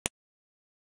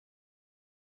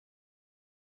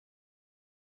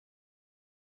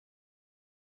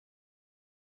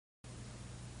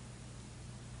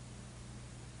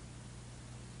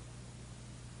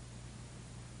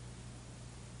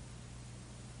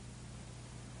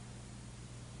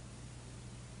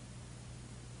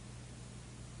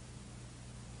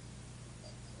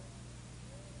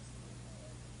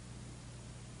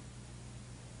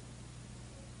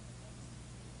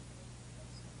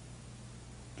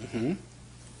Mm-hmm.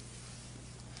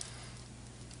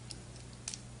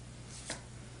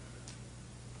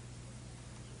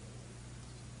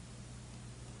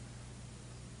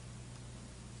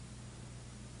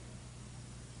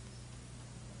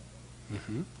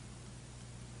 Mm-hmm.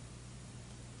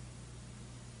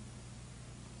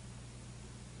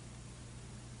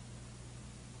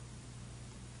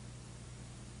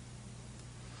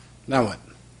 Now what?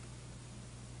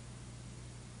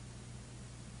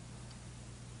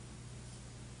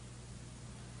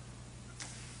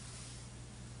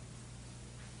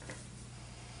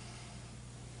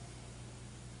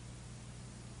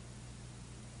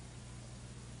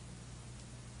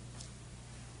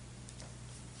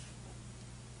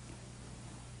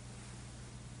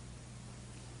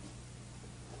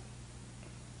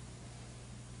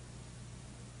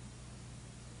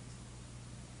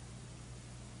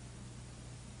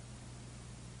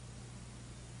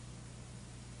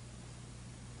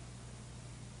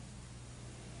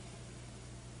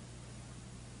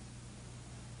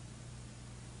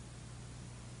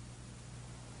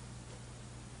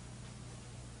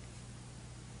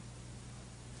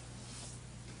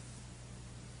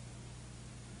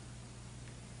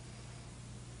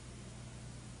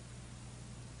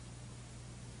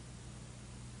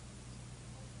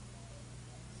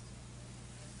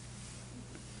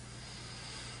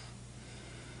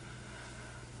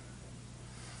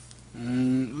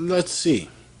 Let's see.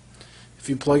 If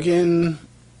you plug in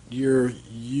your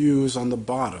u's on the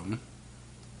bottom,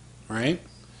 right?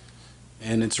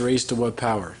 And it's raised to what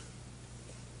power?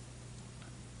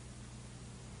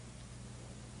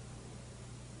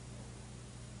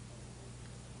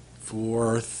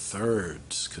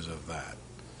 4/3 because of that.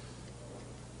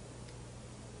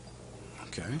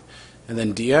 Okay. And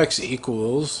then dx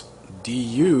equals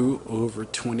du over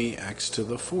 20x to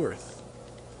the fourth.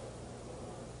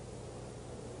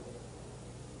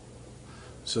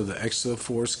 So the x to the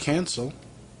fourths cancel.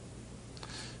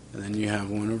 And then you have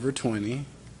 1 over 20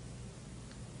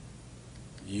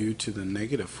 u to the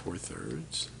negative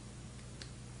 4/3.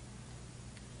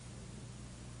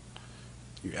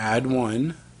 You add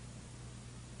 1,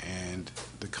 and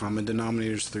the common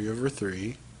denominator is 3 over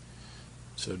 3.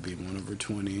 So it'd be 1 over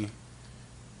 20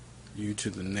 u to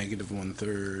the negative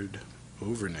 1/3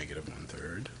 over negative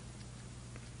 1/3.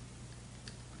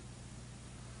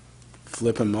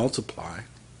 Flip and multiply.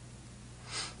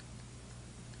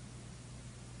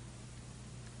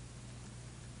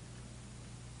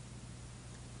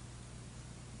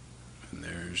 And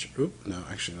there's, oop, no,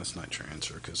 actually that's not your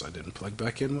answer because I didn't plug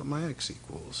back in what my x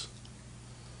equals.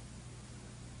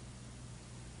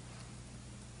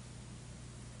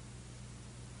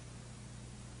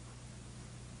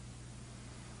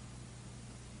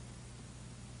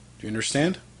 Do you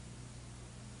understand?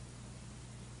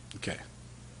 Okay.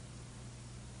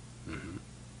 Mm-hmm.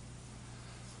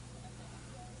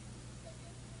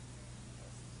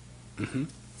 Mm-hmm.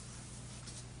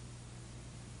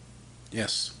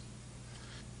 Yes.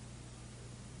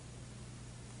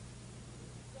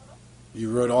 You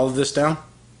wrote all of this down?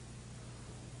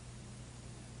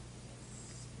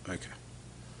 Okay.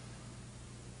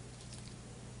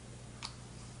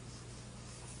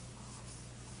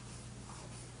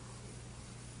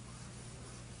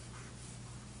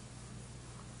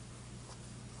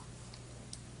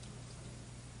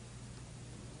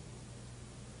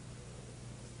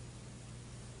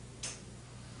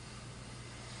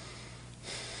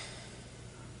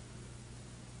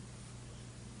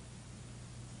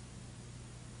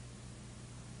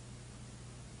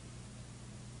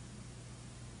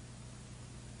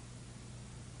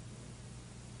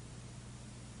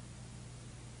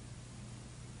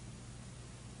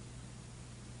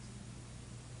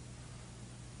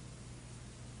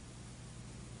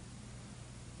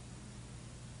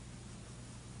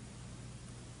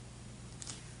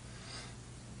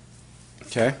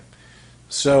 Okay.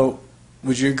 So,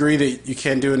 would you agree that you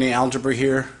can't do any algebra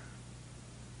here?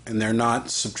 And they're not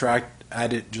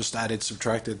just added,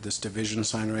 subtracted. This division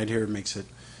sign right here makes it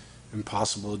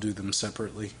impossible to do them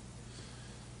separately.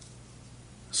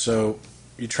 So,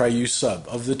 you try u sub.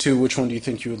 Of the two, which one do you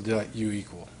think you would let u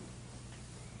equal?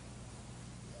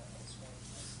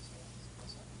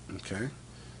 Okay.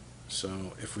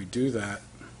 So, if we do that,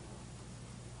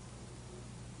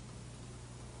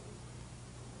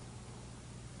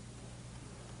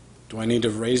 do I need to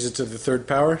raise it to the third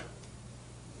power?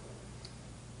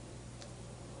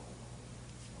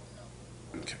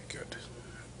 Okay, good.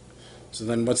 So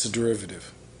then what's the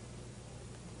derivative?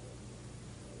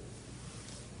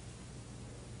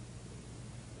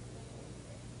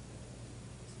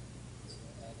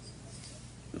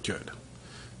 Good.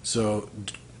 So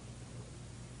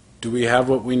do we have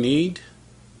what we need?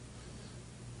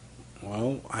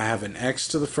 Well, I have an x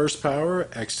to the first power,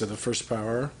 x to the first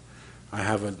power. I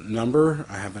have a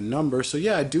number, so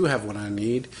yeah, I do have what I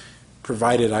need,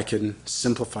 provided I can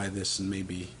simplify this and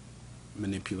maybe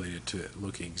manipulate it to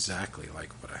look exactly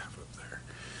like what I have up there.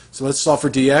 So let's solve for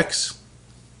dx.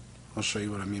 I'll show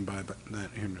you what I mean by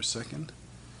that here in a second.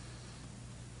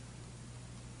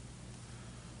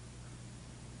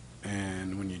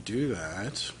 And when you do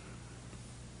that,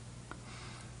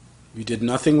 you did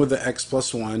nothing with the x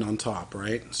plus 1 on top,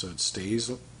 right? So it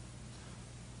stays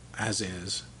as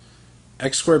is.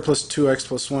 X squared plus 2x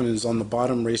plus 1 is on the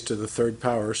bottom raised to the third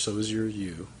power, so is your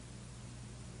u.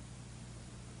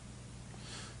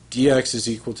 Dx is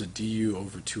equal to du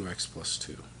over 2x plus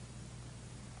 2.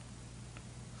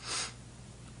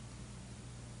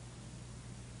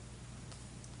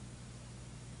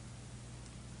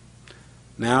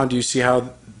 Now, do you see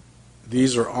how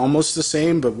these are almost the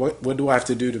same, but what do I have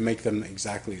to do to make them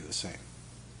exactly the same?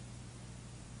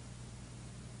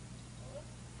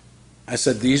 I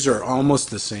said these are almost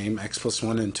the same, x plus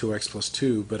 1 and 2x plus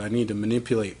 2, but I need to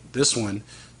manipulate this one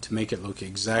to make it look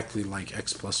exactly like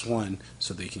x plus 1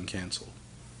 so they can cancel.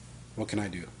 What can I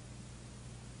do?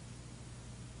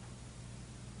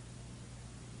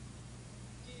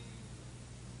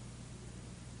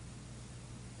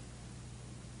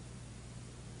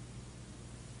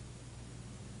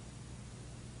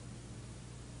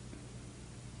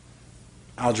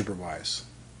 Algebra-wise,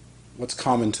 what's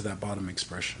common to that bottom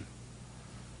expression?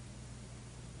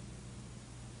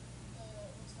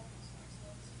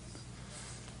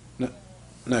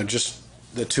 No, just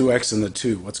the 2x and the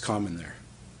 2. What's common there?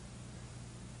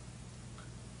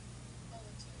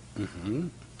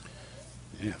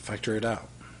 Yeah, factor it out.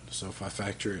 So if I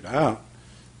factor it out,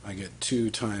 I get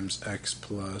 2 times x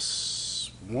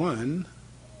plus 1.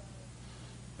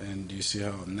 And do you see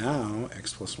how now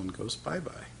x plus 1 goes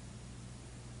bye-bye?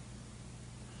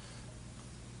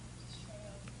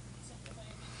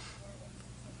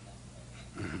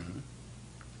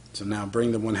 So now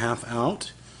bring the 1/2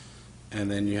 out, and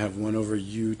then you have 1 over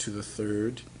u to the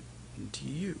third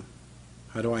du.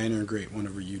 How do I integrate 1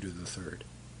 over u to the third?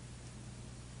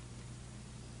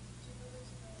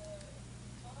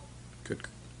 Good,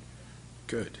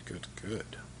 good, good,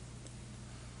 good.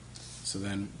 So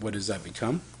then what does that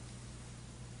become?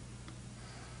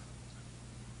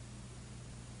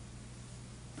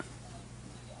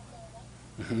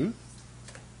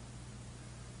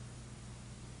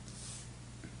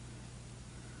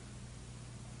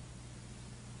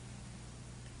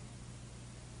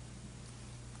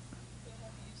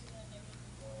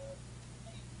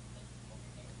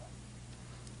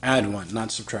 Add 1,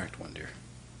 not subtract 1, dear.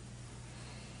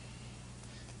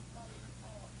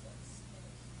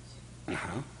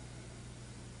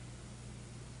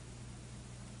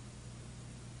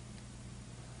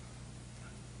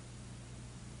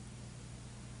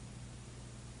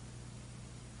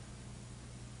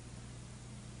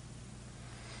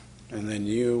 And then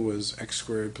u was x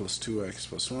squared plus 2x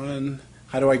plus 1.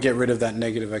 How do I get rid of that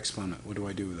negative exponent? What do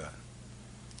I do with that?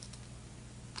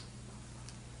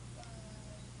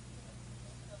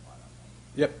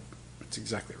 Yep, that's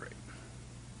exactly right.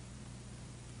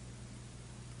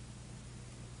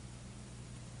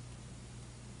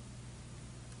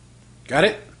 Got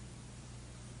it?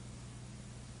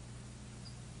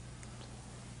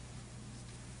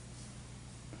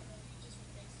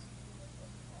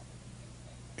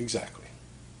 Exactly.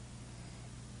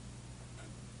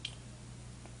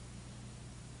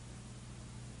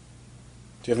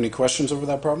 Do you have any questions over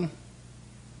that problem?